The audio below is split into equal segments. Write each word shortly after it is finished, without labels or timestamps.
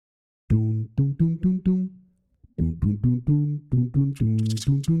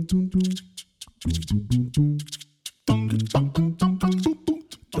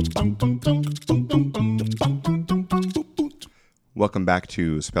Welcome back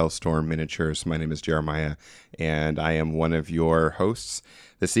to Spellstorm Miniatures. My name is Jeremiah, and I am one of your hosts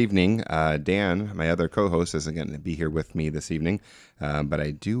this evening. Dan, my other co-host, isn't going to be here with me this evening, but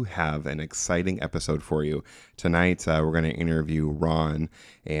I do have an exciting episode for you. Tonight, we're going to interview Ron,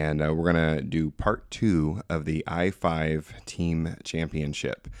 and we're going to do part 2 of the I-5 Team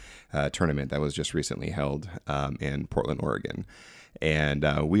Championship tournament that was just recently held in Portland, Oregon. And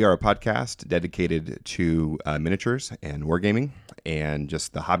we are a podcast dedicated to miniatures and wargaming and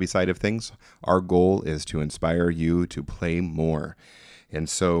just the hobby side of things. Our goal is to inspire you to play more. And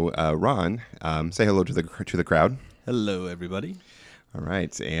so, Ron, say hello to the crowd. Hello, everybody. All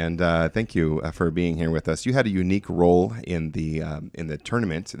right, and thank you for being here with us. You had a unique role in the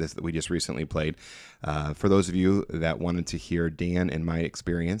tournament that we just recently played. For those of you that wanted to hear Dan and my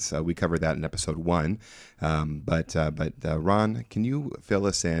experience, we covered that in episode 1. But Ron, can you fill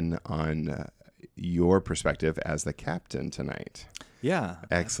us in on your perspective as the captain tonight? Yeah.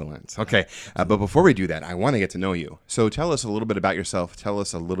 Excellent. Okay. But before we do that, I want to get to know you. So tell us a little bit about yourself. Tell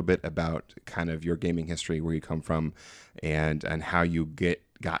us a little bit about kind of your gaming history, where you come from, and how you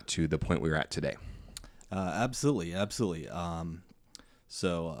got to the point where you're at today. Absolutely.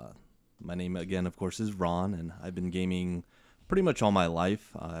 So my name, again, of course, is Ron, and I've been gaming pretty much all my life.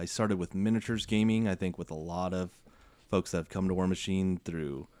 I started with miniatures gaming, I think, with a lot of folks that have come to War Machine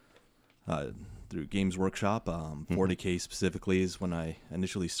through Games Workshop. 40K specifically is when I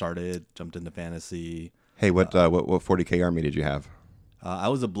initially started, jumped into fantasy. Hey, what 40K army did you have? I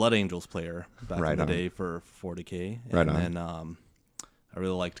was a Blood Angels player back in the day for 40K. And then I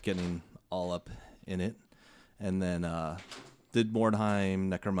really liked getting all up in it. And then did Mordheim,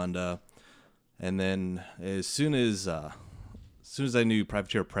 Necromunda. And then as soon as I knew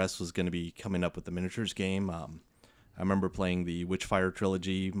Privateer Press was going to be coming up with the miniatures game, I remember playing the Witchfire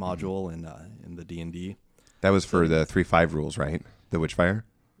Trilogy module in the D&D. That was for the 3.5 rules, right? The Witchfire?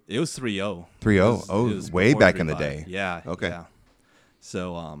 It was 3.0. 3.0? It was way back in the day. Yeah. Okay. Yeah.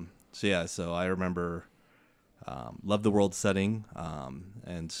 So I remember loved the world setting,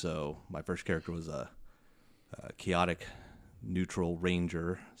 and so my first character was a chaotic neutral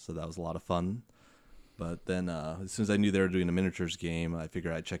ranger, so that was a lot of fun. But then as soon as I knew they were doing a miniatures game, I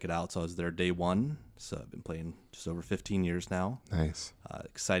figured I'd check it out. So I was there day one. So I've been playing just over 15 years now. Nice.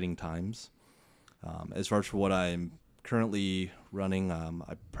 Exciting times. As far as for what I'm currently running,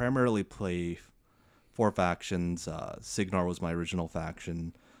 I primarily play 4 factions. Signar was my original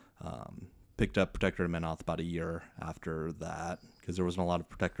faction. Picked up Protectorate of Menoth about a year after that because there wasn't a lot of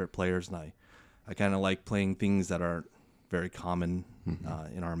Protectorate players, and I kind of like playing things that aren't very common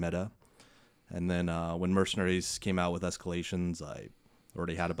in our meta. And then when Mercenaries came out with Escalations, I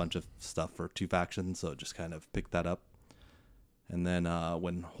already had a bunch of stuff for 2 factions, so just kind of picked that up. And then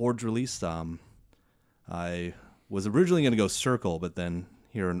when Hordes released, I was originally going to go Circle, but then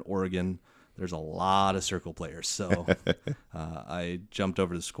here in Oregon, there's a lot of Circle players. So I jumped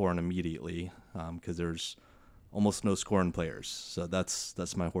over to Scorn immediately because there's almost no Scorn players. So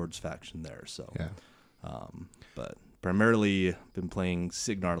that's my Hordes faction there. So, yeah. But primarily been playing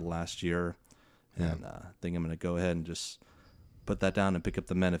Signar the last year. And I think I'm going to go ahead and just put that down and pick up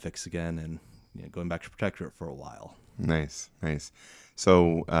the Menefix again and going back to Protectorate for a while. Nice.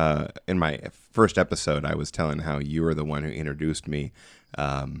 So in my first episode, I was telling how you were the one who introduced me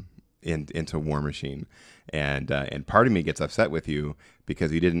into War Machine, and part of me gets upset with you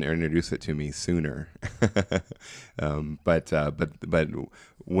because you didn't introduce it to me sooner. But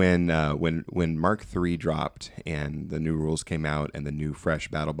when Mark III dropped and the new rules came out and the new fresh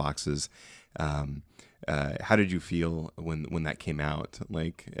battle boxes, how did you feel when that came out?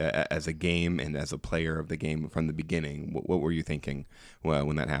 Like as a game and as a player of the game from the beginning, what were you thinking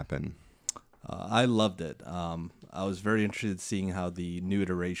when that happened? I loved it. I was very interested in seeing how the new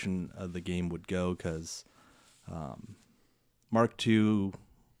iteration of the game would go because Mark II,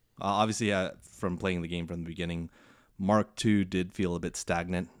 obviously from playing the game from the beginning, Mark II did feel a bit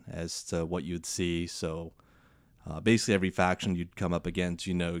stagnant as to what you'd see. So basically every faction you'd come up against,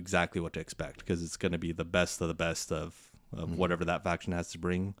 you know exactly what to expect because it's going to be the best of the best of whatever that faction has to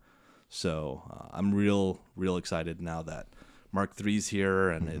bring. So I'm real excited now that Mark III's here,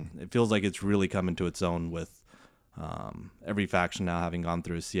 and it feels like it's really coming to its own with every faction now having gone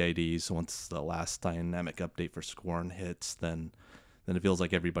through a CID. So once the last dynamic update for Scorn hits, then it feels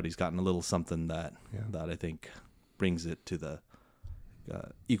like everybody's gotten a little something that I think brings it to the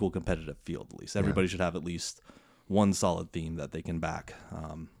equal competitive field. At least everybody should have at least one solid theme that they can back.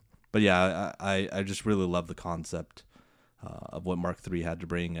 But yeah, I just really love the concept of what Mark III had to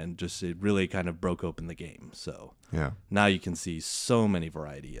bring, and just it really kind of broke open the game. So Yeah. now you can see so many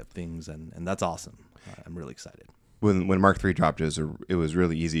variety of things, and that's awesome. I'm really excited. When Mark III dropped, it was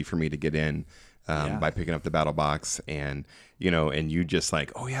really easy for me to get in Yeah. by picking up the battle box, and and you just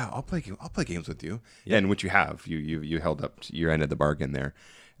like, oh yeah, I'll play games with you, Yep. and what you have, you held up to your end of the bargain there.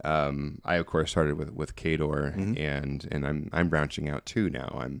 I of course started with Khador, and I'm branching out too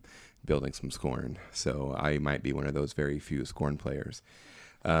now. I'm building some Scorn, so I might be one of those very few Scorn players.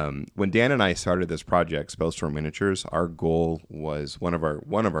 When Dan and I started this project, Spellstorm Miniatures, our goal was one of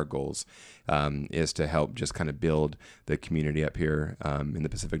our goals is to help just kind of build the community up here in the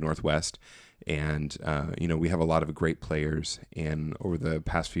Pacific Northwest. And we have a lot of great players, and over the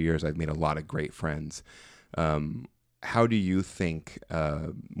past few years, I've made a lot of great friends. How do you think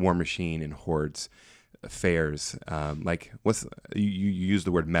War Machine and Hordes fares? Like, what's you use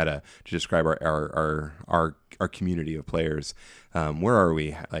the word meta to describe our community of players. Where are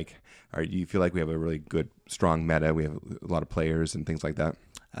we? Like, do you feel like we have a really good, strong meta? We have a lot of players and things like that.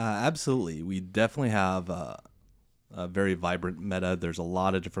 Absolutely, we definitely have a very vibrant meta. There's a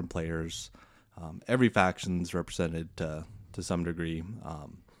lot of different players. Every faction's represented to some degree,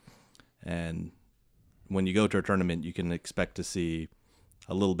 and when you go to a tournament, you can expect to see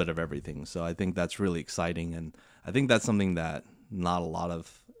a little bit of everything. So I think that's really exciting, and I think that's something that not a lot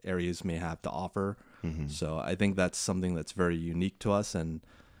of areas may have to offer. Mm-hmm. So I think that's something that's very unique to us, and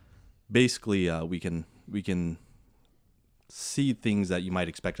basically we can see things that you might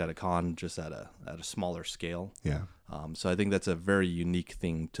expect at a con just at a smaller scale. Yeah. So I think that's a very unique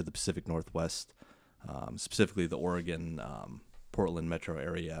thing to the Pacific Northwest, specifically the Oregon, Portland metro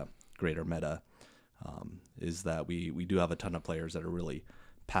area, greater meta, is that we do have a ton of players that are really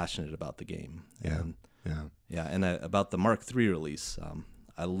passionate about the game. Yeah. And, Yeah. yeah. And about the Mark III release,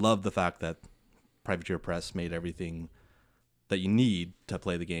 I love the fact that Privateer Press made everything that you need to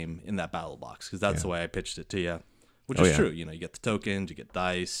play the game in that battle box, because that's the way I pitched it to you, which is true. You get the tokens, you get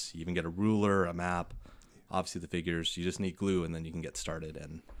dice, you even get a ruler, a map, obviously the figures. You just need glue, and then you can get started.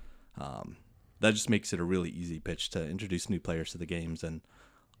 And that just makes it a really easy pitch to introduce new players to the games. And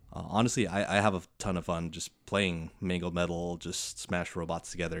honestly, I have a ton of fun just playing Mangled Metal, just smash robots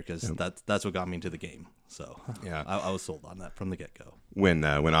together, because that's what got me into the game. So Yeah. I was sold on that from the get-go. When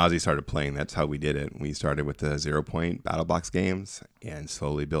Ozzy started playing, that's how we did it. We started with the 0 Point battle box games and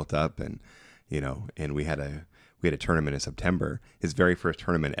slowly built up, and and we had a tournament in September, his very first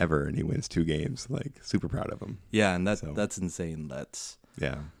tournament ever, and he wins 2 games. Like, super proud of him. Yeah, and that's insane. That's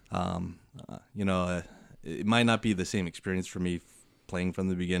Yeah. It might not be the same experience for me playing from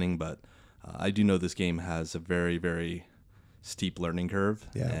the beginning, but I do know this game has a very, very steep learning curve,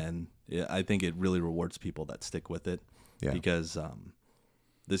 and I think it really rewards people that stick with it, because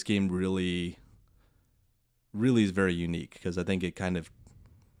this game really, really is very unique, because I think it kind of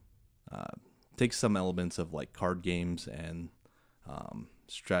takes some elements of like card games and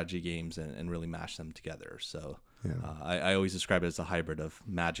strategy games and really mash them together. So I always describe it as a hybrid of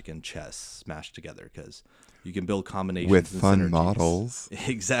Magic and chess smashed together, because you can build combinations with and fun synergies. models.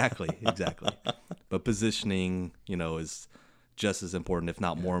 Exactly. But positioning, is just as important, if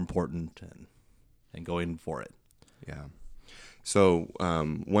not more important, and going for it. Yeah. So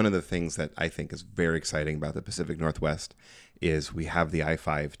one of the things that I think is very exciting about the Pacific Northwest is we have the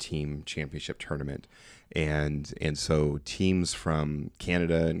I5 Team Championship Tournament. And so teams from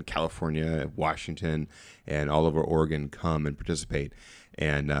Canada and California, Washington, and all over Oregon come and participate.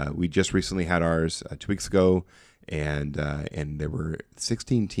 And we just recently had ours 2 weeks ago, and there were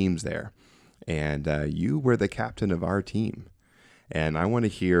 16 teams there. And you were the captain of our team. And I want to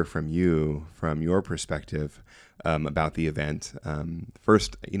hear from you, from your perspective, about the event.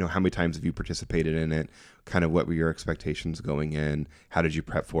 First, how many times have you participated in it? Kind of what were your expectations going in? How did you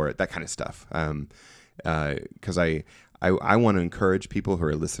prep for it? That kind of stuff. Because I want to encourage people who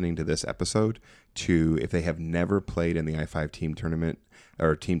are listening to this episode to, if they have never played in the I5 team tournament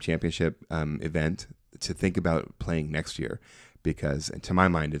or team championship event, to think about playing next year, because to my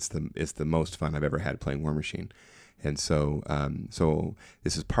mind, it's the most fun I've ever had playing War Machine. And so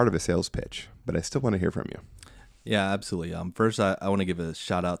this is part of a sales pitch, but I still want to hear from you. Yeah, absolutely. First, I want to give a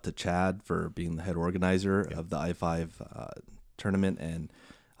shout out to Chad for being the head organizer of the I5 tournament, and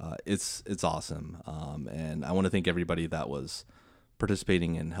it's awesome. And I want to thank everybody that was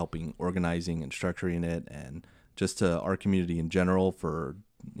participating and helping organizing and structuring it, and just to our community in general for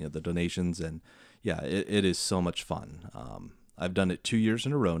the donations. And it is so much fun. I've done it 2 years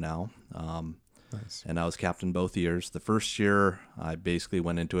in a row now. Nice. And I was captain both years. The first year, I basically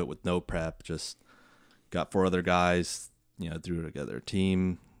went into it with no prep, just got 4 other guys, threw together a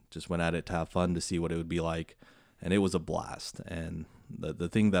team, just went at it to have fun, to see what it would be like. and it was a blast. And the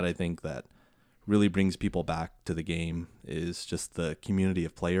thing that I think that really brings people back to the game is just the community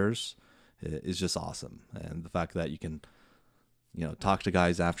of players is just awesome. And the fact that you can, talk to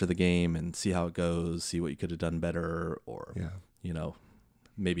guys after the game and see how it goes, see what you could have done better, or,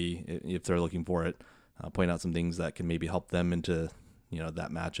 maybe if they're looking for it, point out some things that can maybe help them into,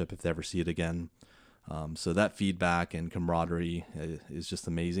 that matchup if they ever see it again. So that feedback and camaraderie is just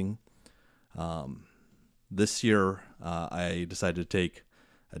amazing. This year, I decided to take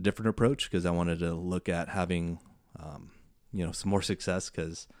a different approach because I wanted to look at having, some more success,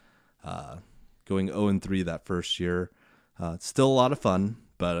 because going 0-3 that first year, it's still a lot of fun,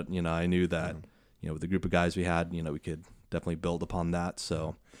 but, I knew that, with the group of guys we had, we could definitely build upon that.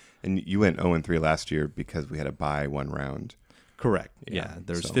 So, and you went 0-3 last year because we had to buy one round. Correct. Yeah.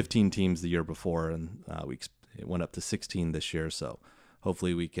 There's 15 teams the year before, and it went up to 16 this year. So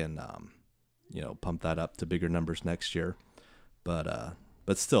hopefully we can, pump that up to bigger numbers next year. But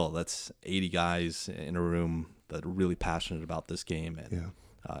still, that's 80 guys in a room that are really passionate about this game, and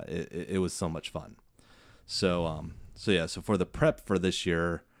it was so much fun. So for the prep for this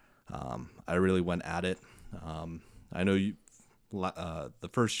year, I really went at it. I know you. The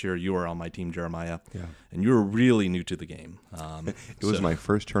first year you were on my team, Jeremiah, and you were really new to the game. It was my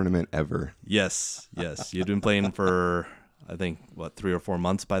first tournament ever. Yes. You'd been playing for, I think, 3 or 4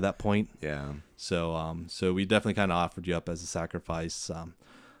 months by that point. Yeah. So we definitely kind of offered you up as a sacrifice.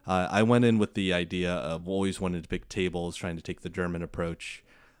 I went in with the idea of always wanted to pick tables, trying to take the German approach.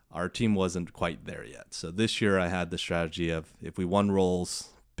 Our team wasn't quite there yet. So this year I had the strategy of, if we won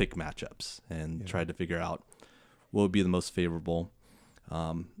rolls, pick matchups and tried to figure out what would be the most favorable.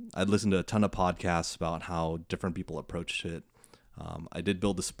 I'd listened to a ton of podcasts about how different people approached it. I did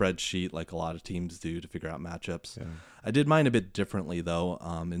build a spreadsheet like a lot of teams do to figure out matchups. Yeah. I did mine a bit differently, though.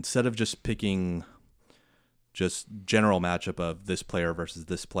 Instead of just picking just general matchup of this player versus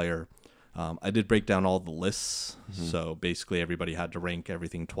this player, I did break down all the lists. Mm-hmm. So basically everybody had to rank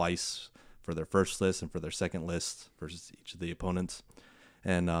everything twice for their first list and for their second list versus each of the opponents.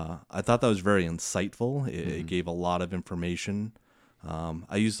 And I thought that was very insightful. It gave a lot of information.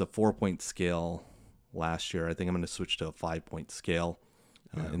 I used a 4-point scale last year. I think I'm going to switch to a 5-point scale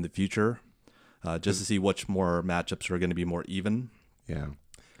in the future, just to see which more matchups are going to be more even. Yeah,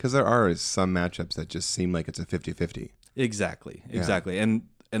 because there are some matchups that just seem like it's a 50-50. Exactly.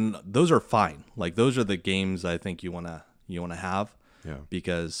 And those are fine. Like, those are the games I think you want to have. Yeah.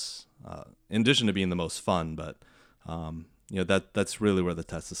 Because in addition to being the most fun, but that's really where the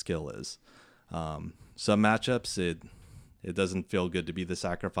test of skill is. Some matchups, it doesn't feel good to be the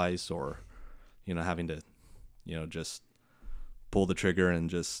sacrifice, or having to just pull the trigger and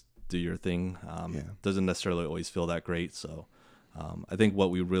just do your thing. Doesn't necessarily always feel that great. So I think what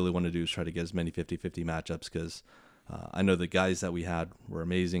we really want to do is try to get as many 50-50 matchups, because I know the guys that we had were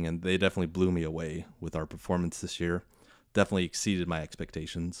amazing, and they definitely blew me away with our performance this year. Definitely exceeded my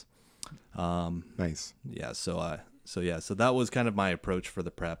expectations. Nice. Yeah. So that was kind of my approach for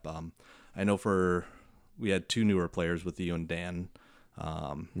the prep. I know we had 2 newer players with you and Dan.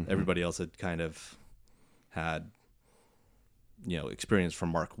 Everybody else had kind of had, experience from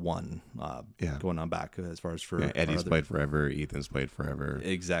Mark 1, going on back as far as for Eddie's played forever. Ethan's played forever.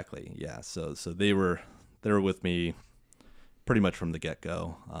 Exactly. Yeah. So they were with me pretty much from the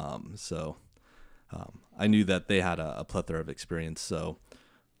get-go. I knew that they had a plethora of experience. So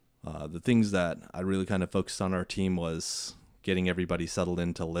the things that I really kind of focused on our team was getting everybody settled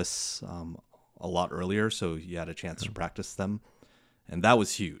into lists a lot earlier, so you had a chance to practice them, and that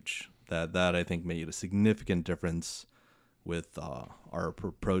was huge. That I think made a significant difference with our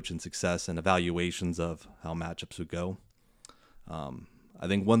approach and success and evaluations of how matchups would go. I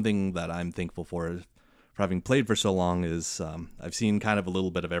think one thing that I'm thankful for having played for so long is I've seen kind of a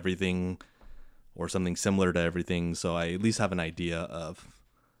little bit of everything, or something similar to everything, so I at least have an idea of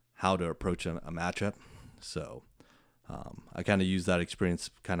how to approach a matchup. So I kind of use that experience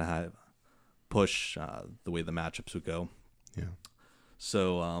to kind of push the way the matchups would go. Yeah.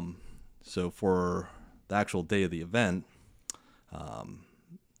 So for the actual day of the event,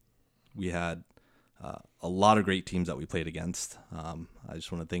 we had a lot of great teams that we played against. I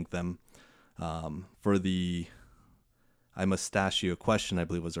just want to thank them. For the I Must Stash You a Question, I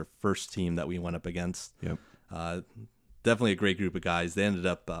believe was our first team that we went up against. Yep. Definitely a great group of guys. They ended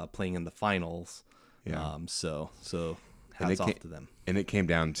up playing in the finals. Yeah. So hats off to them. And it came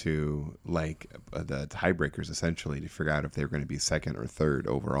down to the tiebreakers essentially to figure out if they were going to be second or third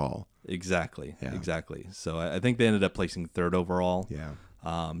overall. Exactly. So I think they ended up placing third overall. Yeah.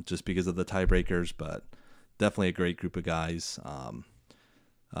 Just because of the tiebreakers, but definitely a great group of guys.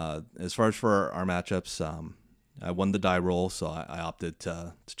 As far as for our matchups, I won the die roll, so I opted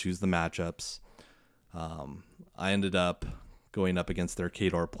to choose the matchups. I ended up going up against their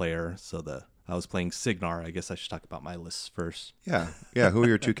Khador player, so I was playing Signar. I guess I should talk about my lists first. Yeah. Who are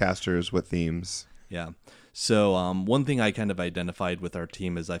your two casters? What themes? Yeah. So one thing I kind of identified with our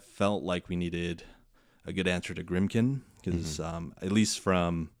team is I felt like we needed a good answer to Grymkin, because at least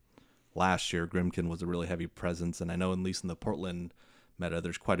from last year, Grymkin was a really heavy presence, and I know at least in the Portland meta,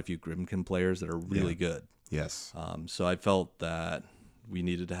 there's quite a few Grymkin players that are really good. Yes. So I felt that we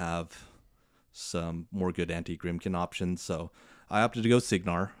needed to have some more good anti-Grymkin options. So I opted to go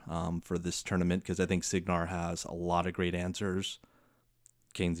Signar for this tournament because I think Signar has a lot of great answers.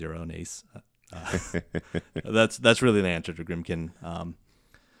 Kane 0 and Ace. That's really the answer to Grymkin.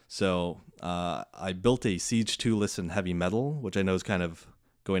 So I built a Siege 2 list in heavy metal, which I know is kind of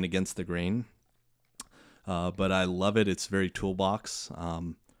going against the grain. But I love it. It's very toolbox.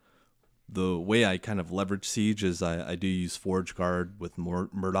 The way I kind of leverage Siege is I do use Forge Guard with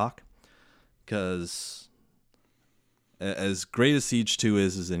Murdoch, because as great as Siege 2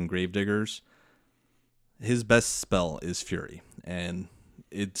 is in Gravediggers, his best spell is Fury, and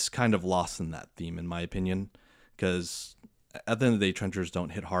it's kind of lost in that theme, in my opinion, because at the end of the day, Trenchers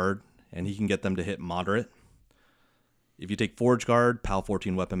don't hit hard, and he can get them to hit moderate. If you take Forge Guard, PAL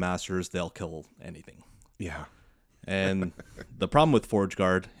 14 Weapon Masters, they'll kill anything. Yeah. And the problem with Forge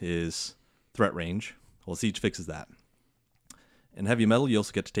Guard is threat range. Well, Siege fixes that. In Heavy Metal, you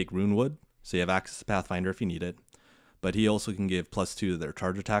also get to take Runewood, so you have access to Pathfinder if you need it. But he also can give +2 to their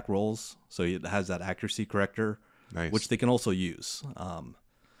charge attack rolls, so it has that accuracy corrector, Nice. which they can also use.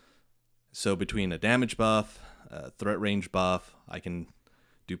 So between a damage buff, a threat range buff, I can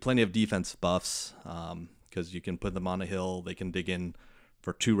do plenty of defense buffs, because you can put them on a hill. They can dig in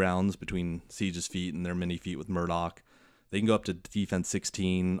for 2 rounds between Siege's feat and their mini feat with Murdoch. They can go up to defense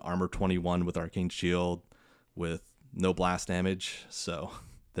 16, armor 21 with Arcane Shield, with no blast damage. So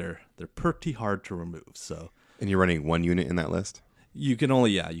they're pretty hard to remove. So And you're running one unit in that list? you can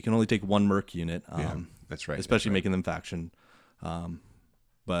only take one Merc unit. That's right. Especially making them faction.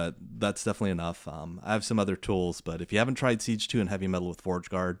 But that's definitely enough. I have some other tools, but if you haven't tried Siege 2 and Heavy Metal with Forge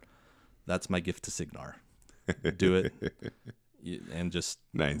Guard, that's my gift to Signar. Do it and just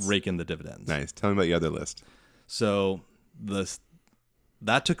Nice. rake in the dividends. Nice. Tell me about your other list. So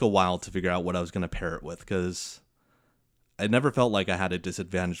that took a while to figure out what I was going to pair it with, because I never felt like I had a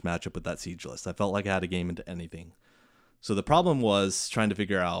disadvantaged matchup with that Siege list. I felt like I had a game into anything. So the problem was trying to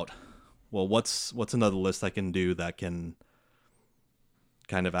figure out, well, what's another list I can do that can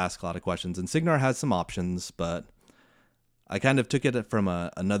kind of ask a lot of questions. And Signar has some options, but I kind of took it from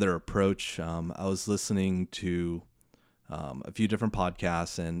another approach. I was listening to a few different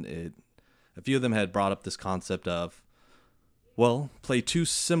podcasts, and a few of them had brought up this concept of, well, play 2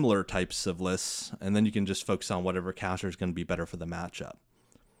 similar types of lists, and then you can just focus on whatever caster is going to be better for the matchup.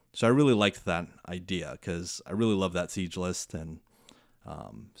 So I really liked that idea, because I really love that Siege list, and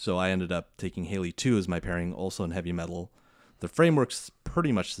so I ended up taking Haley 2 as my pairing, also in Heavy Metal. The framework's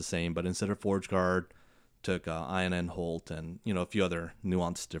pretty much the same, but instead of Forge Guard, took INN Holt and a few other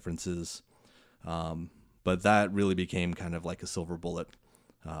nuanced differences. But that really became kind of like a silver bullet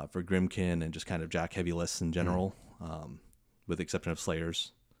for Grymkin and just kind of Jack heavy lists in general, with the exception of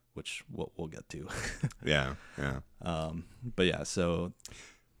Slayers, which we'll get to. Yeah. But yeah, so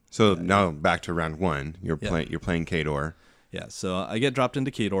now back to round 1. You're playing Khador. Yeah, so I get dropped into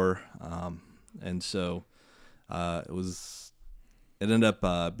Khador, and so it ended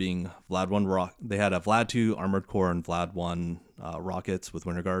up being Vlad 1 rock. They had a Vlad 2 Armored Core and Vlad 1 rockets with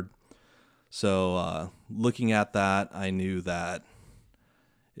Winter Guard. So looking at that, I knew that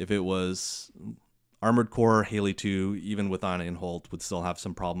if it was Armored Core, Haley 2, even with INN Holt, would still have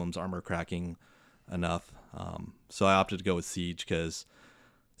some problems armor cracking enough. So I opted to go with Siege, because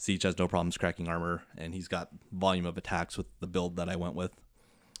Siege has no problems cracking armor, and he's got volume of attacks with the build that I went with.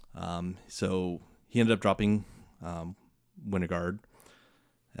 So he ended up dropping Winter Guard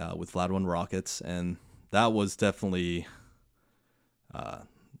with Vlad 1 rockets, and that was definitely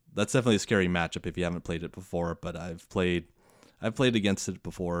that's definitely a scary matchup if you haven't played it before. But I've played against it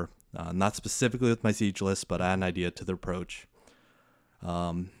before, not specifically with my Siege list, but I had an idea to the approach.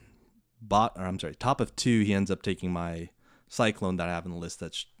 Top of 2, he ends up taking my Cyclone that I have in the list,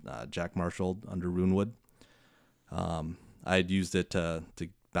 that's Jack Marshall under Runewood. I had used it to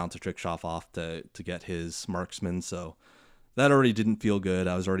bounce a trick shot off to get his marksman, so that already didn't feel good.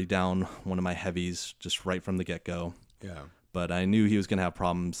 I was already down one of my heavies just right from the get-go. Yeah. But I knew he was going to have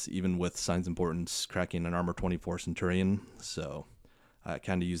problems even with Signs of Importance cracking an armor 24 Centurion, so I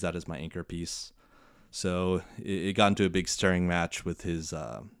kind of used that as my anchor piece. So it got into a big staring match with his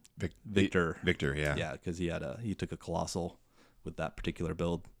Victor. Victor, yeah. Yeah, because he took a colossal with that particular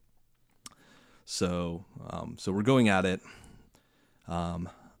build. So we're going at it. I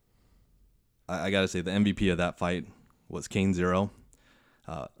gotta say the MVP of that fight was Kane Zero.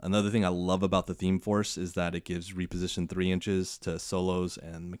 Another thing I love about the Theme Force is that it gives reposition 3 inches to solos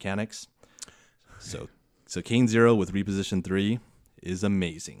and mechanics. So Kane Zero with reposition 3 is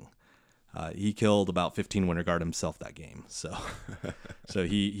amazing. He killed about 15 Winter Guard himself that game. So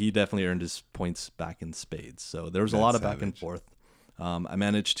he definitely earned his points back in spades. So there was a lot of back and forth. I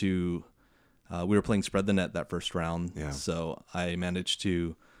managed to, we were playing Spread the Net that first round. Yeah. So I managed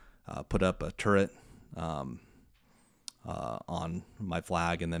to put up a turret on my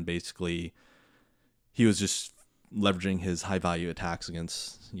flag, and then basically he was just leveraging his high value attacks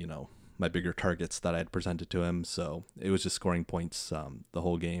against, my bigger targets that I had presented to him. So it was just scoring points the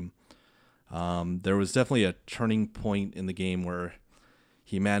whole game. There was definitely a turning point in the game where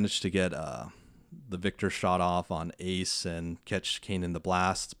he managed to get the Victor shot off on Ace and catch Kane in the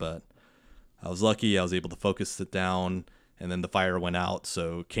blast, but I was lucky. I was able to focus it down, and then the fire went out,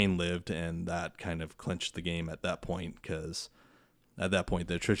 so Kane lived, and that kind of clinched the game at that point, because at that point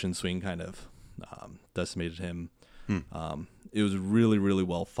the attrition swing kind of decimated him. It was really, really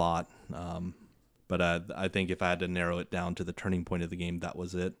well fought, but I think if I had to narrow it down to the turning point of the game, that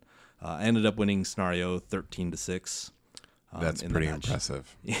was it. I ended up winning scenario 13-6. That's pretty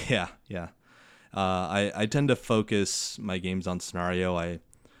impressive. Yeah. I tend to focus my games on scenario. I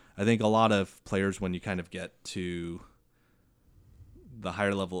think a lot of players, when you kind of get to the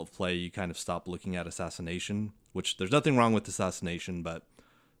higher level of play, you kind of stop looking at assassination, which there's nothing wrong with assassination, but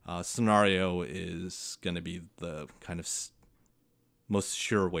scenario is going to be the kind of most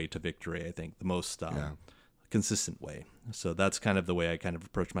sure way to victory, I think, the most consistent way. So that's kind of the way I kind of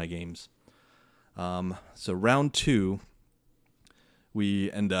approach my games. So round 2,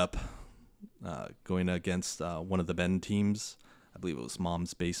 we end up going against one of the Bend teams. I believe it was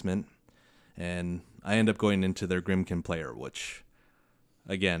Mom's Basement. And I end up going into their Grimkin player, which,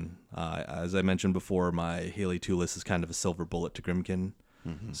 again, as I mentioned before, my Haley 2 list is kind of a silver bullet to Grimkin.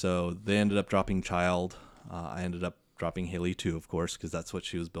 Mm-hmm. So they ended up dropping Child. I ended up dropping Haley 2, of course, because that's what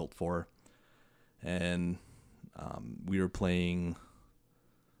she was built for. And we were playing,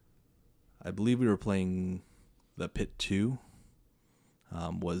 I believe we were playing the Pit 2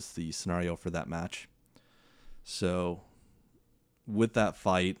 was the scenario for that match. So with that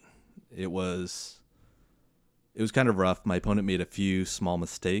fight, it was kind of rough. My opponent made a few small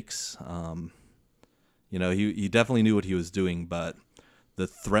mistakes. He definitely knew what he was doing, but the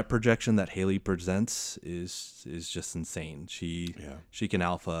threat projection that Haley presents is just insane. She can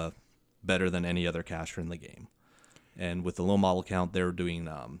alpha better than any other caster in the game. And with the low model count, they were doing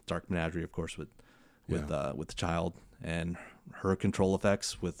Dark Menagerie, of course, with the Child, and her control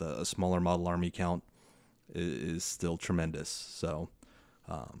effects with a smaller model army count is still tremendous. So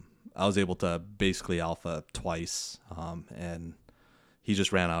I was able to basically alpha twice, and he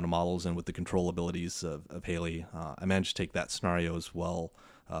just ran out of models. And with the control abilities of Haley, I managed to take that scenario as well,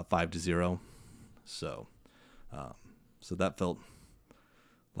 5-0. So that felt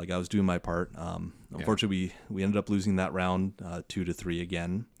like I was doing my part. Unfortunately, we ended up losing that round 2-3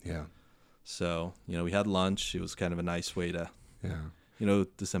 again. Yeah. So, we had lunch. It was kind of a nice way to,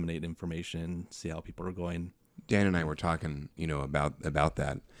 disseminate information, see how people are going. Dan and I were talking, about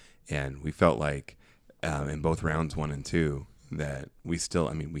that, and we felt like in both rounds 1 and 2 that we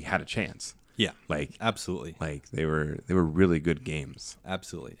had a chance. Yeah, absolutely. Like they were really good games.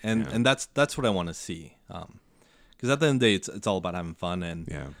 Absolutely, and that's what I want to see. Because at the end of the day, it's all about having fun,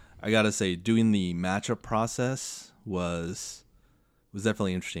 and I gotta say, doing the matchup process was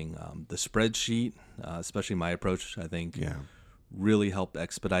definitely interesting. The spreadsheet, especially my approach, I think, really helped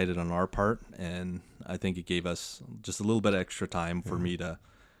expedite it on our part, and I think it gave us just a little bit of extra time for me to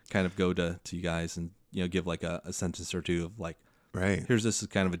kind of go to you guys and give like a sentence or two of like, here's this is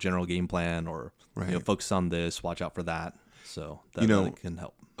kind of a general game plan, or focus on this, watch out for that. So that really can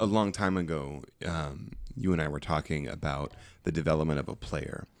help. A long time ago, you and I were talking about the development of a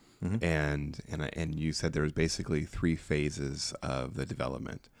player, and you said there was basically 3 phases of the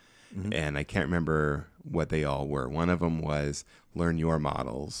development, and I can't remember what they all were. One of them was learn your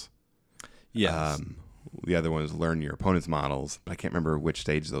models. Yes. The other one was learn your opponent's models, but I can't remember which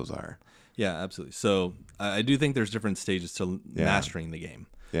stage those are. Yeah, absolutely. So I do think there's different stages to mastering the game.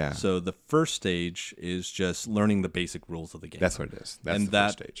 Yeah. So the first stage is just learning the basic rules of the game. That's what it is. That's the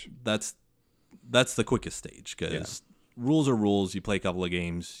first stage. That's the quickest stage, because rules are rules. You play a couple of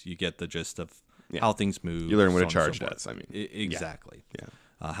games, you get the gist of how things move. You learn what a charge does. Exactly. Yeah.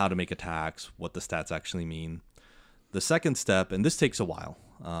 How to make attacks, what the stats actually mean. The second step, and this takes a while,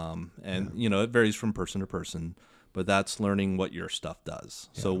 And it varies from person to person, but that's learning what your stuff does.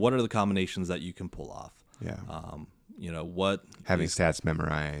 So what are the combinations that you can pull off? Yeah. What Having stats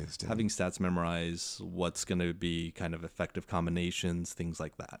memorized. having stats memorized, what's going to be kind of effective combinations, things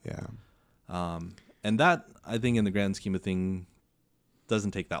like that. Yeah. And that, I think, in the grand scheme of things,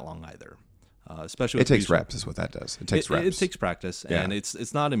 doesn't take that long either. Especially It with takes reps is what that does. It takes reps. It takes practice, and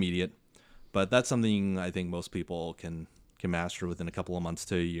it's not immediate, but that's something I think most people can master within a couple of months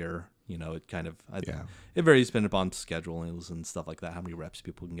to a year. It kind of it varies depending upon schedules and stuff like that, how many reps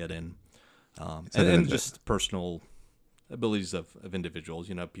people can get in, and just personal abilities of individuals.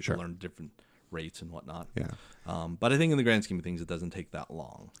 People learn different rates and whatnot. Yeah. But I think in the grand scheme of things, it doesn't take that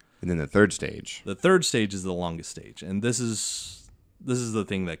long. And then the third stage. The third stage is the longest stage, and this is the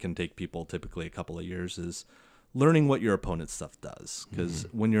thing that can take people typically a couple of years, is learning what your opponent's stuff does. Because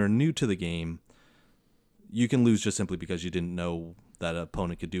when you're new to the game, you can lose just simply because you didn't know that an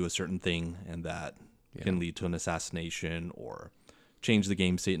opponent could do a certain thing, and that can lead to an assassination or change the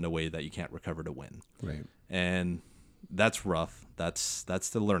game state in a way that you can't recover to win. Right. And that's rough. That's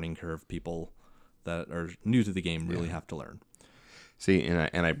the learning curve people that are new to the game really have to learn. See,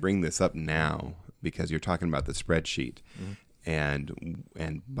 and I bring this up now because you're talking about the spreadsheet. And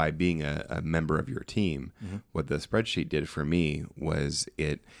by being a member of your team, what the spreadsheet did for me was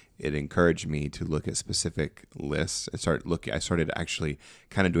it encouraged me to look at specific lists. I started actually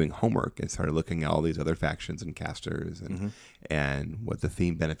kind of doing homework and started looking at all these other factions and casters and what the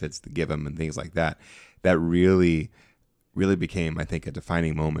theme benefits to give them and things like that. That really, really became, I think, a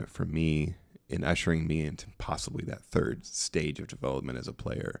defining moment for me in ushering me into possibly that third stage of development as a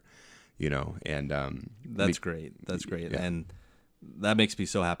player. And that's great. That's great. Yeah. And that makes me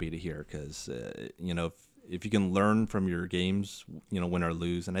so happy to hear, because, if you can learn from your games, win or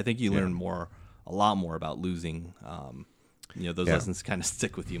lose, and I think you learn a lot more about losing, those lessons kind of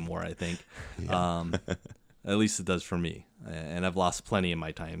stick with you more, I think. At least it does for me. And I've lost plenty in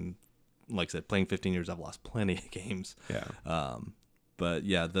my time. Like I said, playing 15 years, I've lost plenty of games. Yeah. But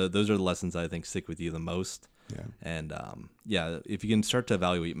yeah, those are the lessons I think stick with you the most. Yeah. And if you can start to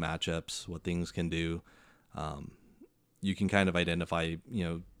evaluate matchups, what things can do, you can kind of identify,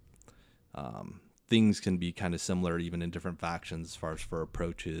 things can be kind of similar even in different factions as far as for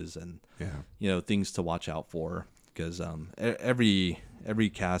approaches and things to watch out for, because every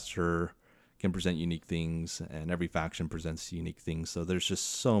caster can present unique things, and every faction presents unique things. So there's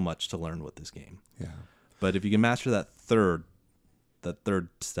just so much to learn with this game. Yeah. But if you can master that third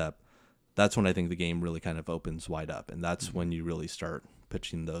step, that's when I think the game really kind of opens wide up, and that's when you really start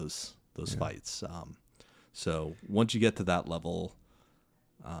pitching those fights. So once you get to that level,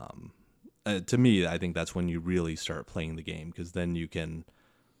 to me, I think that's when you really start playing the game, because then you're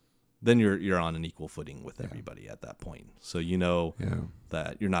on an equal footing with everybody at that point. So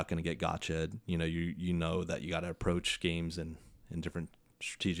that you're not going to get gotcha'd. You know that you got to approach games in different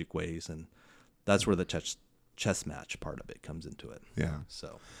strategic ways, and that's where the chess match part of it comes into it. Yeah.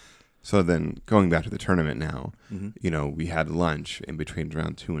 So then going back to the tournament now, we had lunch in between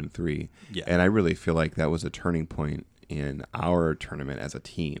round 2 and 3. Yeah. And I really feel like that was a turning point in our tournament as a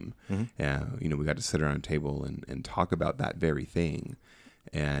team. We got to sit around a table and talk about that very thing.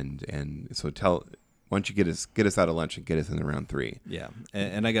 And so why don't you get us out of lunch and get us into round 3? Yeah.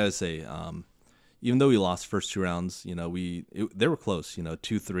 And I got to say, even though we lost first 2 rounds, they were close,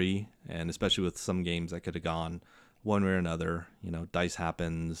 2-3, and especially with some games that could have gone one way or another. Dice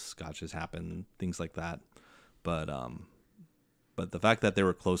happens, gotchas happen, things like that. But the fact that they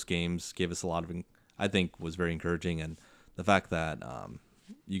were close games gave us a lot of, I think, was very encouraging. And the fact that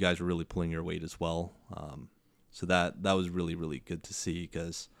you guys were really pulling your weight as well. So that was really, really good to see,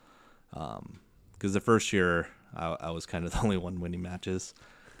 because the first year I was kind of the only one winning matches.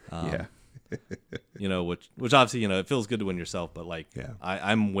 Which obviously, it feels good to win yourself, but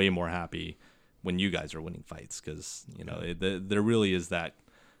I'm way more happy when you guys are winning fights, because there really is that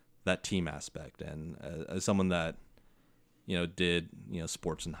team aspect. And as someone that did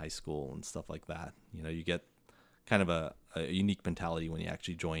sports in high school and stuff like that, you get kind of a unique mentality when you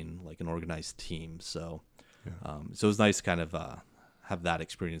actually join like an organized team. So so it was nice to kind of have that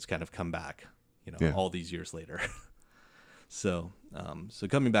experience kind of come back all these years later. So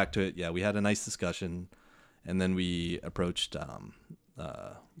coming back to it, we had a nice discussion, and then we approached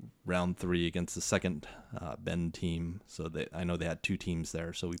round 3 against the second Bend team. So I know they had 2 teams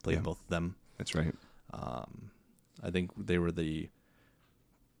there, so we played both of them. That's right. I think they were the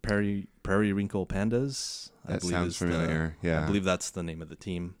Prairie Wrinkle Pandas. That sounds familiar. I believe that's the name of the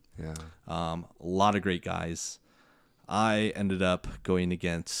team. Yeah. A lot of great guys. I ended up going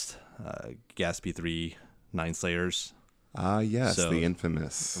against Gaspy 3 Nine Slayers. Yes, So, the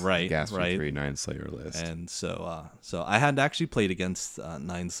infamous Ghastly 3 Nine Slayer list. And so I had actually played against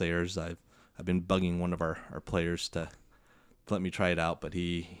Nine Slayers. I've been bugging one of our players to let me try it out, but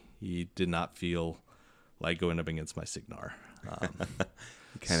he did not feel like going up against my Signar.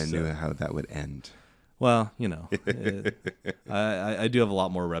 Kind of knew how that would end. Well, I do have a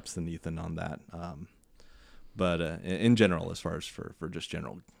lot more reps than Ethan on that. But in general, as far as for just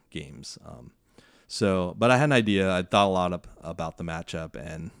general games. But I had an idea. I thought a lot about the matchup,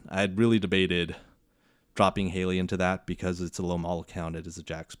 and I had really debated dropping Haley into that because it's a low model count. It is a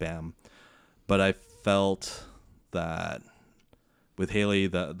Jack spam. But I felt that with Haley,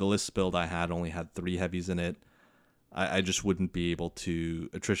 the list build I had only had 3 heavies in it. I just wouldn't be able to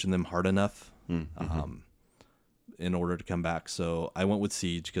attrition them hard enough in order to come back. So I went with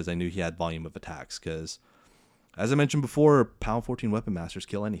Siege because I knew he had volume of attacks. Because, as I mentioned before, PAL 14 Weapon Masters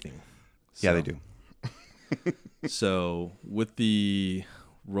kill anything. Yeah, they do. So with the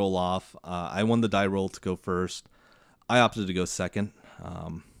roll off, I won the die roll to go first. I opted to go second.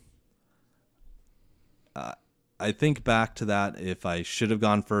 I think back to that if I should have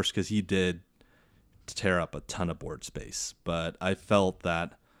gone first because he did tear up a ton of board space. But I felt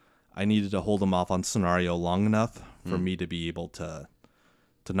that I needed to hold him off on scenario long enough for me to be able to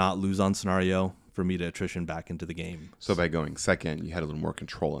not lose on scenario, for me to attrition back into the game. So by going second, you had a little more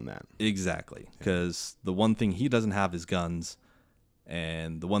control in that. Exactly. Because the one thing he doesn't have is guns,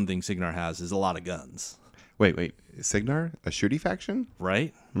 and the one thing Signar has is a lot of guns. Wait. Is Signar a shooty faction?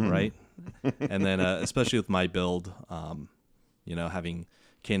 Right? Right. And then especially with my build, having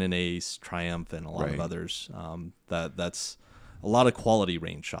Cannon Ace, Triumph, and a lot of others, that's a lot of quality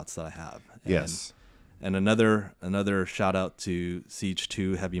range shots that I have. Yes. And another shout out to Siege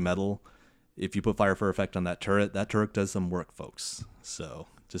 2 Heavy Metal. If you put Fire for Effect on that turret does some work, folks. So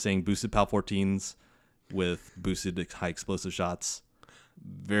just saying, boosted PAL 14s with boosted high explosive shots,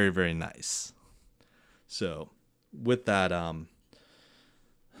 very, very nice. So with that,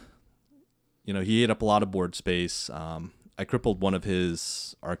 he ate up a lot of board space. I crippled one of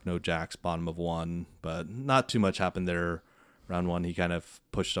his Arkno Jacks, bottom of 1, but not too much happened there. Round 1, he kind of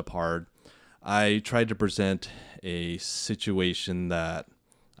pushed up hard. I tried to present a situation that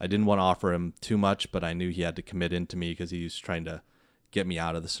I didn't want to offer him too much, but I knew he had to commit into me because he was trying to get me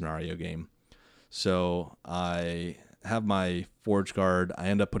out of the scenario game. So I have my Forge Guard. I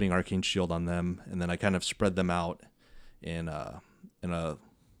end up putting Arcane Shield on them, and then I kind of spread them out in a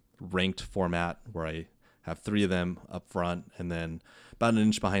ranked format where I have 3 of them up front, and then about an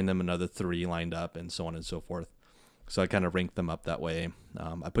inch behind them, another 3 lined up, and so on and so forth. So I kind of ranked them up that way.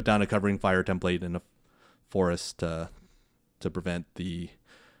 I put down a covering fire template in a forest to prevent the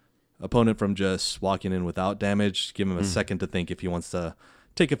opponent from just walking in without damage. Give him a second to think if he wants to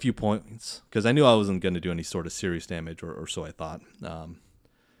take a few points, because I knew I wasn't going to do any sort of serious damage, or so I thought.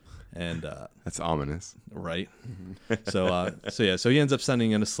 That's ominous, right? So he ends up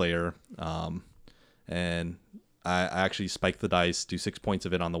sending in a Slayer, and I actually spike the dice, do 6 points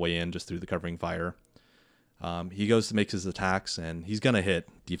of it on the way in, just through the covering fire. He goes to make his attacks, and he's going to hit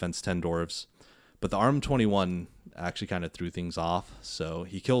defense 10 dwarves. But the Arm 21 actually kind of threw things off. So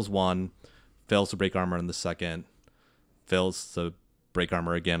he kills 1, fails to break armor on the second, fails to break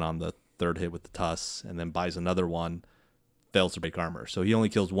armor again on the 3rd hit with the Tuss, and then buys another 1, fails to break armor. So he only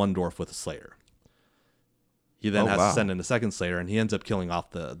kills 1 dwarf with a Slayer. He then has to send in a second Slayer, and he ends up killing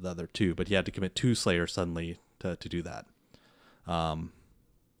off the other 2, but he had to commit 2 Slayers suddenly to do that.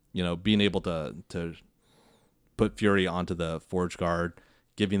 Being able to put Fury onto the Forge Guard,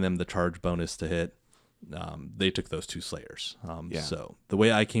 giving them the charge bonus to hit, they took those 2 Slayers. So the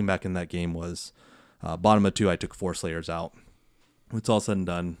way I came back in that game was bottom of 2, I took 4 Slayers out. It's all said and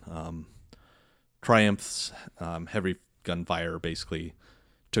done. Triumph's heavy gunfire basically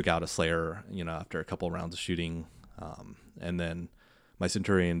took out a Slayer, after a couple rounds of shooting. And then my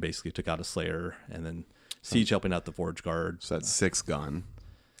Centurion basically took out a Slayer, and then Siege helping out the Forge Guard. So that's 6 gone.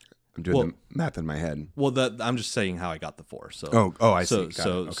 I'm doing the math in my head. Well, I'm just saying how I got the 4. So I see.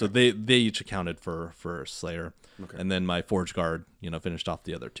 So they each accounted for Slayer, and then my Forge Guard, finished off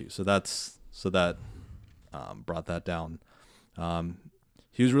the other 2. So that brought that down.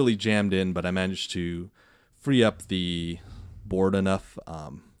 He was really jammed in, but I managed to free up the board enough.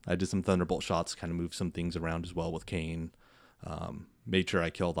 I did some Thunderbolt shots, kind of moved some things around as well with Kane. Made sure I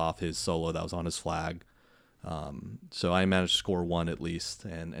killed off his solo that was on his flag. So I managed to score 1 at least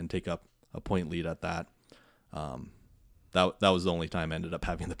and take up a point lead at that. That was the only time I ended up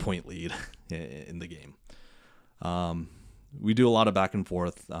having the point lead in the game. We do a lot of back and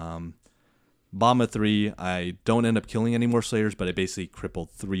forth. Bomb of 3, I don't end up killing any more Slayers, but I basically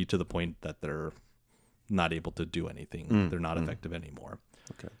crippled 3 to the point that they're not able to do anything. They're not effective anymore.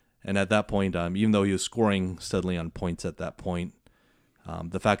 Okay. And at that point, even though he was scoring steadily on points at that point,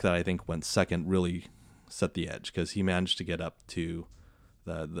 the fact that I think went second really set the edge, because he managed to get up to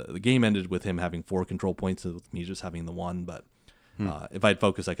the game ended with him having 4 control points, with me just having the 1. But if I'd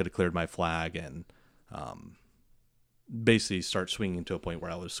focused, I could have cleared my flag and basically start swinging to a point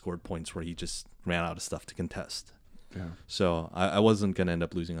where I would have scored points where he just ran out of stuff to contest. Yeah. So I wasn't going to end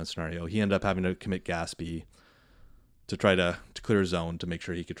up losing on scenario. He ended up having to commit Gaspy to try to clear zone to make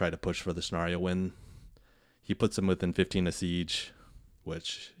sure he could try to push for the scenario win. He puts him within 15 of siege,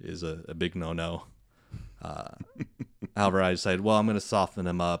 which is a big no-no. However, I decided, well, I'm going to soften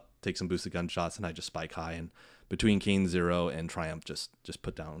him up, take some boosted gunshots, and I just spike high. And between Kane 0 and Triumph, just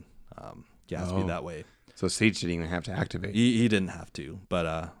put down Gaspy that way. So Siege didn't even have to activate. He didn't have to, but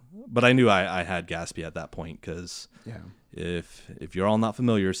I knew I had Gaspy at that point, because if you're all not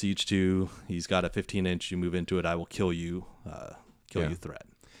familiar, Siege 2, he's got a 15-inch. You move into it, I will kill you. You threat.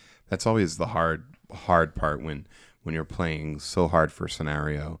 That's always the hard part when you're playing so hard for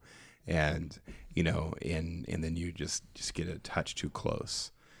scenario, and and then you just get a touch too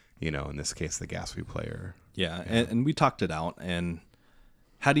close. In this case, the Gaspy player. Yeah. And we talked it out, and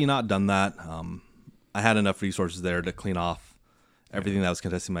had he not done that, I had enough resources there to clean off everything that was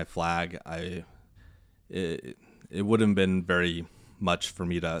contesting my flag. It wouldn't have been very much for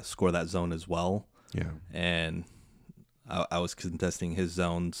me to score that zone as well. Yeah. And I was contesting his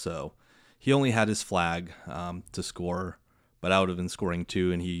zone, so he only had his flag to score, but I would have been scoring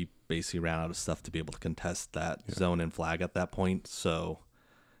 2, and he basically ran out of stuff to be able to contest that zone and flag at that point. So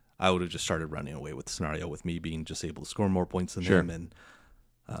I would have just started running away with the scenario, with me being just able to score more points than him, and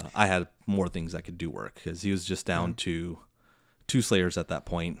I had more things I could do work, because he was just down to 2 Slayers at that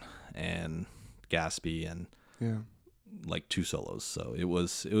point, and Gaspy, and like 2 solos. So it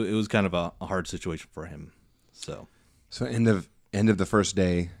was kind of a hard situation for him. So end of the first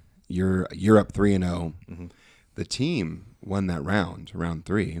day, you're up 3-0. Mm-hmm. The team won that round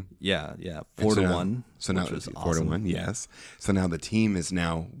 3. Yeah, 4-1. So now was 4-1. Yes. So now the team is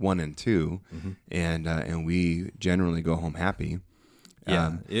now 1-2, and we generally go home happy.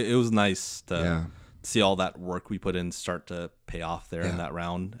 Yeah, it was nice to see all that work we put in start to pay off there in that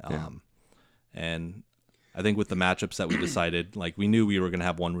round. And I think with the matchups that we decided, like, we knew we were going to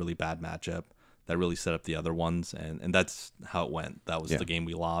have one really bad matchup that really set up the other ones, and that's how it went. That was the game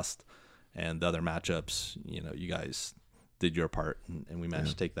we lost, and the other matchups, you guys did your part, and we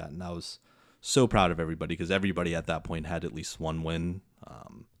managed to take that. And I was so proud of everybody, because everybody at that point had at least 1 win.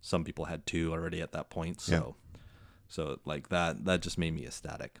 Some people had 2 already at that point, so like that just made me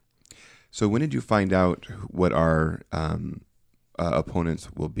ecstatic. So when did you find out what our opponents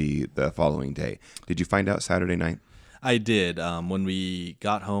will be the following day? Did you find out Saturday night? I did. When we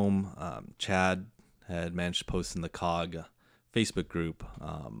got home, Chad had managed to post in the COG Facebook group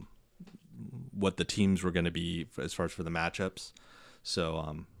what the teams were going to be as far as for the matchups.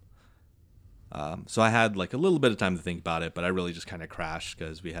 So I had like a little bit of time to think about it, but I really just kind of crashed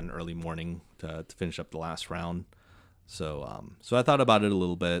because we had an early morning to finish up the last round. So I thought about it a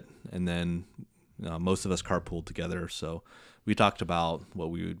little bit, and then most of us carpooled together. So we talked about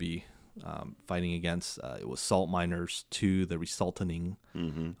what we would be fighting against. It was Salt Miners 2, the Resaltening.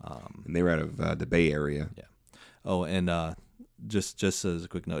 And they were out of the Bay Area. Yeah. Oh, and just as a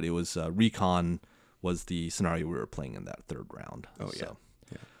quick note, it was Recon was the scenario we were playing in that 3rd round. Oh, yeah.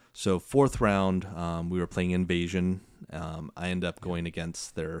 So 4th round, we were playing Invasion. I ended up going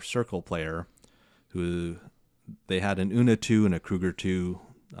against their Circle player, who they had an Una 2 and a Kruger 2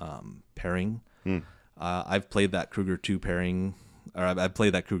 pairing. I've played that Kruger 2 pairing, or I've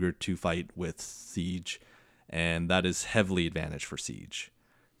played that Kruger 2 fight with Siege, and that is heavily advantage for Siege,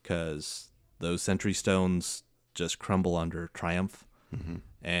 because those Sentry Stones just crumble under Triumph,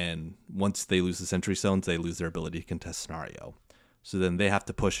 and once they lose the Sentry Stones, they lose their ability to contest scenario. So then they have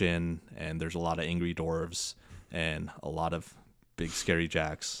to push in, and there's a lot of angry dwarves and a lot of big scary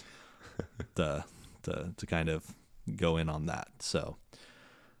jacks to kind of go in on that. So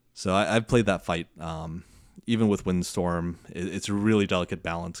I've played that fight. Even with Windstorm, it's a really delicate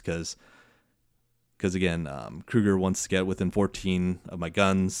balance, because again, Kruger wants to get within 14 of my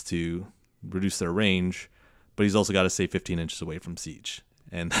guns to reduce their range, but he's also got to stay 15 inches away from Siege,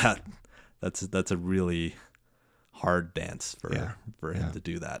 and that's a really hard dance for him to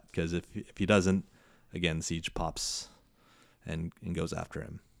do that, because if he doesn't, again, Siege pops and goes after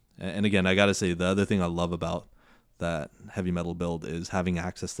him. And again, I gotta say, the other thing I love about that heavy metal build is having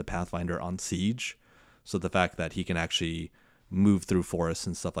access to Pathfinder on Siege. So the fact that he can actually move through forests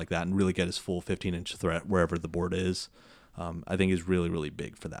and stuff like that and really get his full 15-inch threat wherever the board is, I think is really, really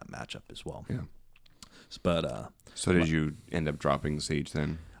big for that matchup as well. Yeah. But So did you end up dropping Siege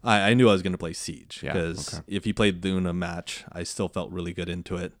then? I knew I was going to play Siege Yeah, because okay. if he played the Una match, I still felt really good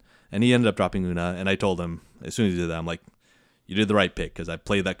into it. And he ended up dropping Una, and I told him as soon as he did that, I'm like, you did the right pick because I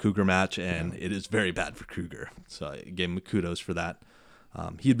played that Cougar match, and it is very bad for Cougar. So I gave him kudos for that.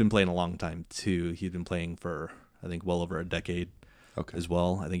 He had been playing a long time too. He'd been playing for, I think, well over a decade Okay. as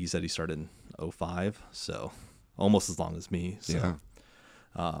well. I think he said he started in 2005, so almost as long as me. So.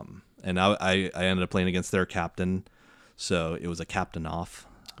 Yeah. And I ended up playing against their captain, so it was a captain off.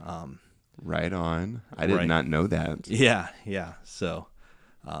 Right on. I did Right. not know that. Yeah. So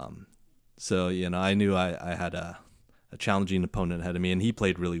I knew I had a challenging opponent ahead of me, and he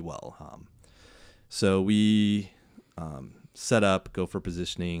played really well. So we set up, go for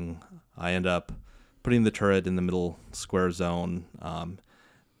positioning. I end up putting the turret in the middle square zone.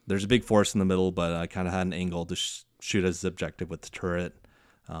 There's a big force in the middle, but I kind of had an angle to shoot as the objective with the turret.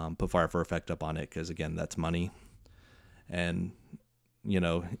 Put fire for effect up on it because, again, that's money. And,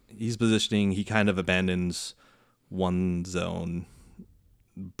 he's positioning. He kind of abandons one zone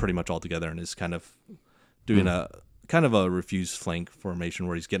pretty much altogether and is kind of doing a refused flank formation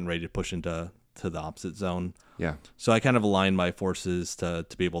where he's getting ready to push into the opposite zone. Yeah. So I kind of align my forces to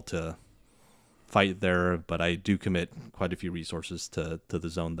be able to fight there, but I do commit quite a few resources to the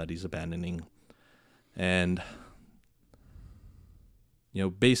zone that he's abandoning. And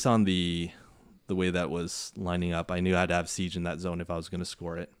based on the way that was lining up, I knew I had to have Siege in that zone if I was going to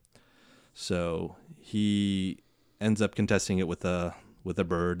score it. So he ends up contesting it with a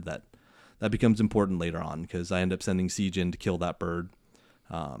bird that becomes important later on because I end up sending Siege in to kill that bird.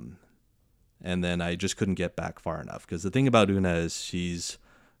 And then I just couldn't get back far enough because the thing about Una is she's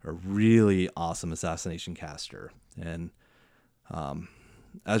a really awesome assassination caster. And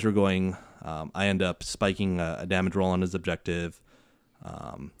as we're going, I end up spiking a damage roll on his objective.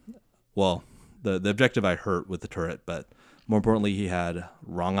 The objective I hurt with the turret, but more importantly, he had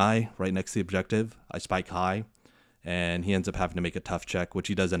wrong eye right next to the objective. I spike high, and he ends up having to make a tough check, which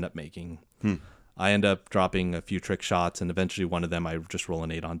he does end up making. I end up dropping a few trick shots, and eventually one of them I just roll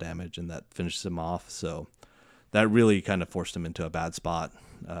an 8 on damage, and that finishes him off. So that really kind of forced him into a bad spot,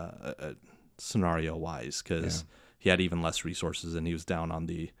 scenario-wise, because he had even less resources, and he was down on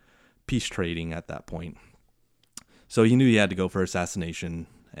the peace trading at that point. So he knew he had to go for assassination,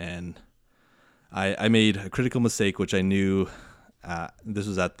 and I made a critical mistake, which I knew this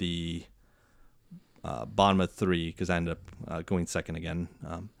was at the bottom of 3 because I ended up going second again.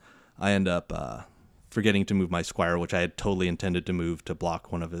 I ended up forgetting to move my squire, which I had totally intended to move to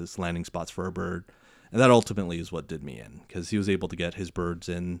block one of his landing spots for a bird. And that ultimately is what did me in because he was able to get his birds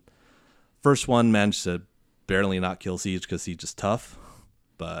in. First one managed to barely not kill Siege because Siege is tough.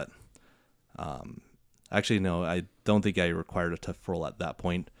 But actually, no, I don't think I required a tough roll at that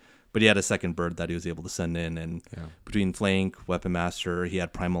point. But he had a second bird that he was able to send in. And between Flank, Weapon Master, he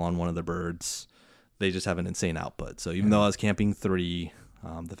had Primal on one of the birds. They just have an insane output. So even though I was camping 3,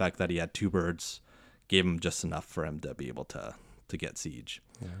 the fact that he had 2 birds gave him just enough for him to be able to get Siege.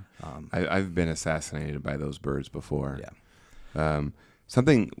 Yeah. I've been assassinated by those birds before. Yeah.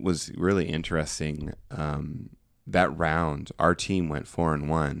 Something was really interesting. That round, our team went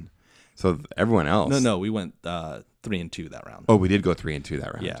 4-1. So everyone else. No, we went 3-2 that round. Oh, we did go 3-2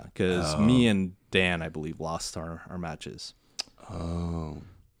 that round. Yeah, because me and Dan, I believe, lost our matches. Oh.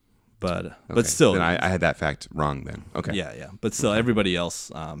 But Okay. still, then I had that fact wrong then. Okay. Yeah. But still, everybody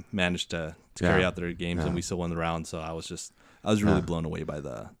else managed to carry Yeah. out their games, Yeah. and we still won the round. So I was really blown away by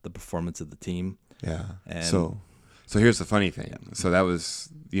the performance of the team. Yeah. And so here's the funny thing. Yeah. So that was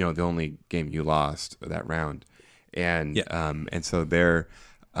the only game you lost that round, and and so there,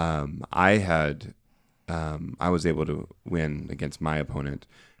 I had I was able to win against my opponent,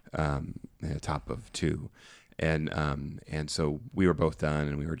 in the top of 2. And so we were both done,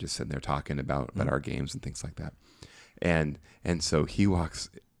 and we were just sitting there talking about our games and things like that. And so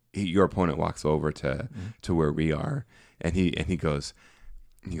your opponent walks over to where we are, and he goes,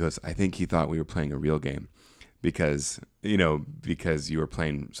 I think he thought we were playing a real game, because you were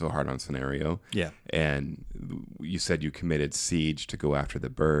playing so hard on scenario. Yeah. And you said you committed Siege to go after the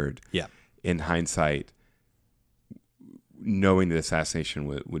bird. Yeah. In hindsight, knowing the assassination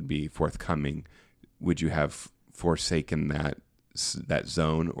would be forthcoming, would you have forsaken that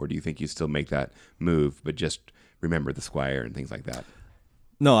zone, or do you think you still make that move, but just remember the squire and things like that?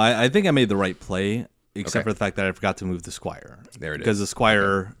 No, I think I made the right play, except Okay. for the fact that I forgot to move the squire. There it is. Because the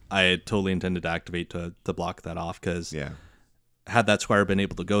squire, I had totally intended to activate to block that off, because had that squire been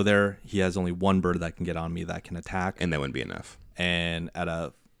able to go there, he has only 1 bird that can get on me that can attack. And that wouldn't be enough. And at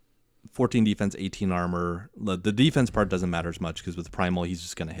a 14 defense, 18 armor, the defense part doesn't matter as much, because with Primal, he's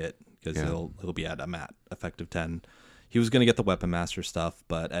just going to hit, because he'll be at a mat effective 10. He was going to get the Weapon Master stuff,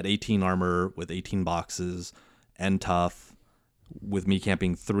 but at 18 armor with 18 boxes and tough, with me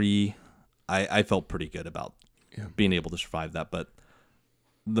camping 3, I felt pretty good about being able to survive that. But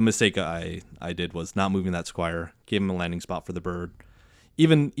the mistake I did was not moving that Squire, gave him a landing spot for the bird.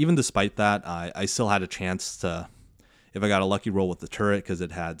 Even despite that, I still had a chance to, if I got a lucky roll with the turret, because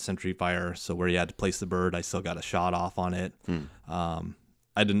it had Sentry Fire, so where you had to place the bird, I still got a shot off on it.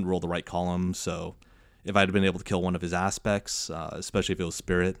 I didn't roll the right column, so if I'd been able to kill one of his aspects, especially if it was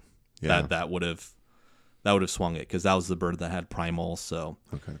Spirit, that would have swung it, because that was the bird that had Primal. So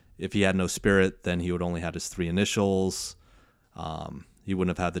if he had no Spirit, then he would only had his 3 initials. He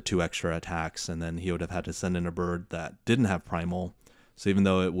wouldn't have had the 2 extra attacks, and then he would have had to send in a bird that didn't have Primal. So even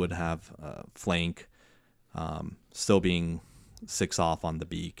though it would have flank, still being 6 off on the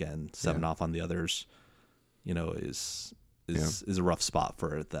beak and 7 off on the others, is a rough spot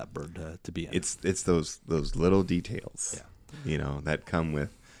for that bird to be in. It's those little details, that come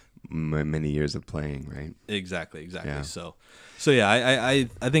with many years of playing, right? Exactly. Yeah. So I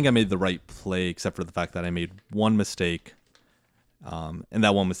think I made the right play, except for the fact that I made one mistake, and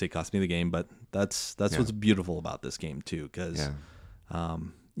that one mistake cost me the game. But that's what's beautiful about this game too, because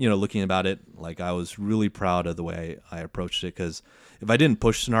looking about it, like, I was really proud of the way I approached it, because if I didn't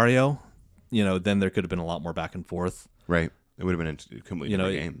push scenario, then there could have been a lot more back and forth. Right. It would have been a completely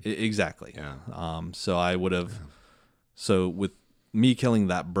different game. Exactly. Yeah. So I would have. So with me killing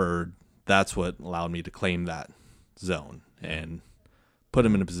that bird, that's what allowed me to claim that zone and put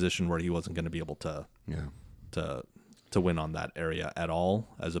him in a position where he wasn't going to be able to win on that area at all,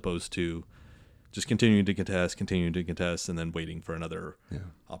 as opposed to just continuing to contest, and then waiting for another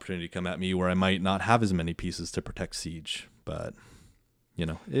opportunity to come at me where I might not have as many pieces to protect siege. But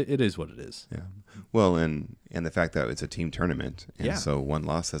it is what it is. Yeah. Well, and the fact that it's a team tournament, and so one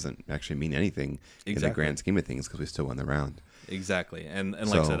loss doesn't actually mean anything in the grand scheme of things, because we still won the round. Exactly. And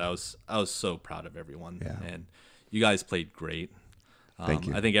like I said, I was so proud of everyone, and you guys played great. Thank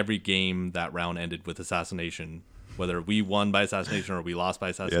you. I think every game that round ended with assassination, whether we won by assassination or we lost by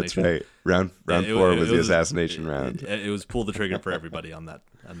assassination. That's right. Round 4 was the assassination round. It was pull the trigger for everybody on that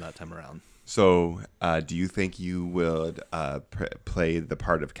time around. So, do you think you would play the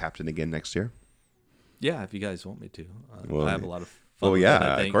part of captain again next year? Yeah, if you guys want me to. Well, I have a lot of fun. Well,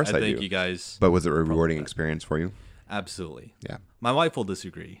 yeah, of course I do. I think you guys. But was it a rewarding experience for you? Absolutely. Yeah. My wife will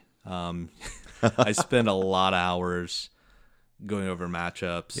disagree. I spend a lot of hours going over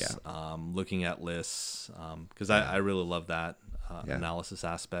matchups, looking at lists, because I really love that analysis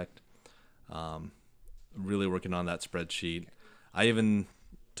aspect. Really working on that spreadsheet. I even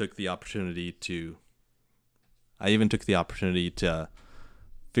took the opportunity to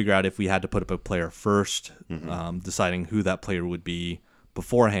figure out if we had to put up a player first, deciding who that player would be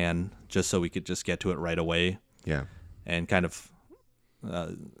beforehand, just so we could just get to it right away. Yeah. And kind of,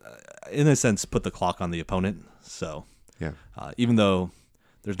 in a sense, put the clock on the opponent. So, even though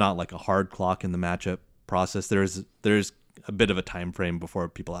there's not like a hard clock in the matchup process, there's a bit of a time frame before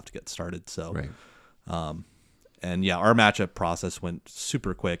people have to get started. So, and our matchup process went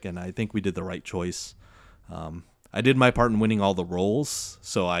super quick, and I think we did the right choice. I did my part in winning all the rolls,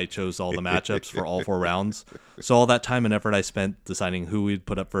 so I chose all the matchups for all 4 rounds. So all that time and effort I spent deciding who we'd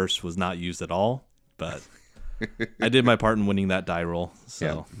put up first was not used at all, but I did my part in winning that die roll. So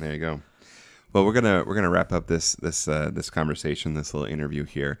yeah, there you go. Well, we're gonna wrap up this conversation, this little interview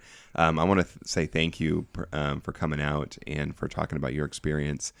here. I want to say thank you for coming out and for talking about your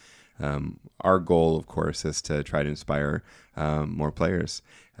experience. Our goal, of course, is to try to inspire more players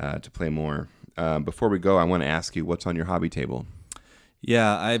to play more. Before we go, I want to ask you, what's on your hobby table?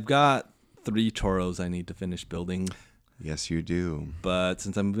 Yeah, I've got 3 Toros I need to finish building. Yes, you do. But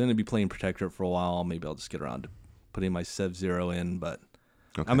since I'm going to be playing Protectorate for a while, maybe I'll just get around to putting my Sev Zero in. But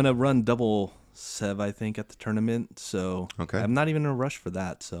I'm going to run double Sev, I think, at the tournament. So I'm not even in a rush for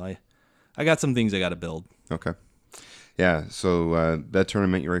that. So I got some things I got to build. Okay. Yeah, so that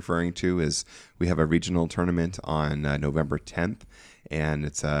tournament you're referring to is, we have a regional tournament on November 10th, and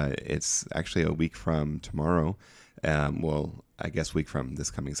it's actually a week from tomorrow. Well, I guess week from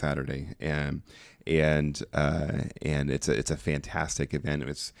this coming Saturday, and it's a fantastic event.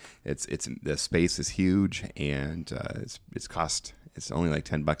 It's the space is huge, and it's only like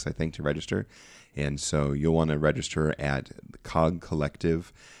 $10, I think, to register, and so you'll want to register at the Cog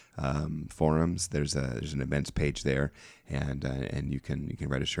Collective forums. There's an events page there, and you can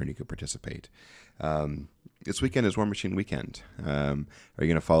register and you can participate. This weekend is War Machine Weekend. Are you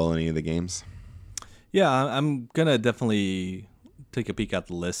going to follow any of the games? Yeah, I'm gonna definitely take a peek at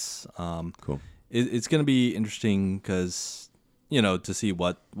the lists. Cool. It's gonna be interesting because to see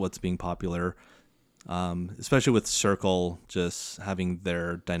what's being popular. Especially with Circle just having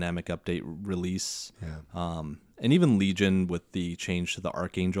their dynamic update release. Yeah. And even Legion with the change to the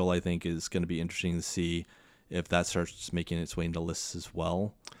Archangel, I think is going to be interesting to see if that starts making its way into lists as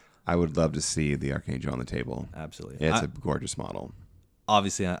well. I would love to see the Archangel on the table. Absolutely. It's a gorgeous model.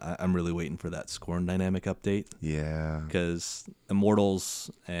 Obviously, I'm really waiting for that Scorn dynamic update. Yeah. Because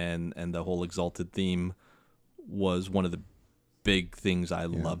Immortals and the whole Exalted theme was one of the big things I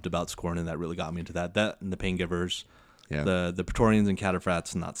loved about Scorn, and that really got me into that. That and the Paingivers. Yeah. The Praetorians and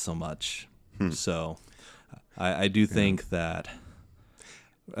Cataphracts, not so much. So I do think that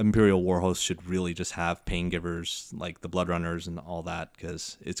Imperial Warhost should really just have Paingivers, like the Bloodrunners and all that,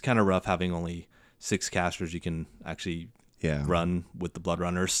 because it's kind of rough having only 6 casters you can actually run with the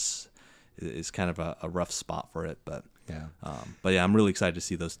Bloodrunners. Is kind of a rough spot for it, but yeah, I'm really excited to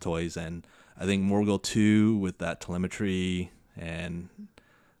see those toys, and I think Morgul 2 with that telemetry and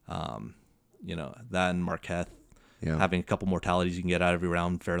that and Marquette having a couple mortalities you can get out every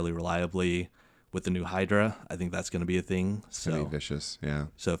round fairly reliably with the new Hydra, I think that's going to be a thing. It's going to be vicious, yeah.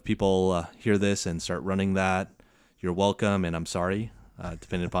 So if people hear this and start running that, you're welcome, and I'm sorry,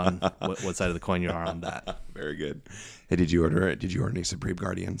 depending upon what side of the coin you are on that. Very good. Hey, did you order any Supreme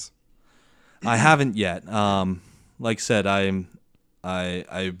Guardians? I haven't yet. Like I said,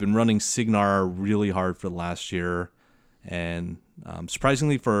 I've been running Signar really hard for the last year, and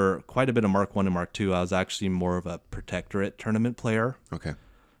surprisingly for quite a bit of Mark 1 and Mark 2, I was actually more of a Protectorate tournament player. Okay.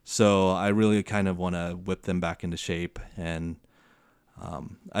 So I really kind of want to whip them back into shape, and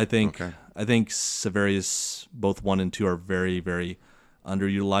I think Severius, both 1 and 2, are very, very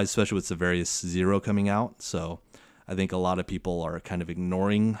underutilized, especially with Severius 0 coming out. So I think a lot of people are kind of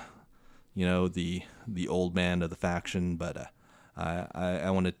ignoring, the old man of the faction, but I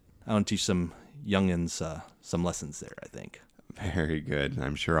want to teach some youngins some lessons there, I think. Very good.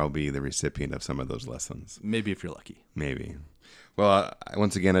 I'm sure I'll be the recipient of some of those lessons. Maybe if you're lucky. Maybe. Well,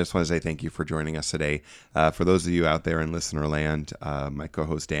 once again, I just want to say thank you for joining us today. For those of you out there in listener land, my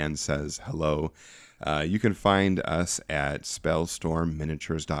co-host Dan says hello. You can find us at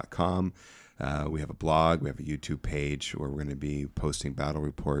spellstormminiatures.com. We have a blog, we have a YouTube page where we're going to be posting battle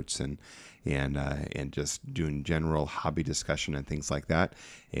reports and just doing general hobby discussion and things like that.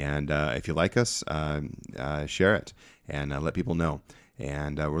 And if you like us, share it and let people know.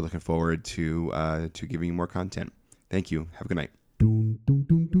 And we're looking forward to giving you more content. Thank you. Have a good night. Boom.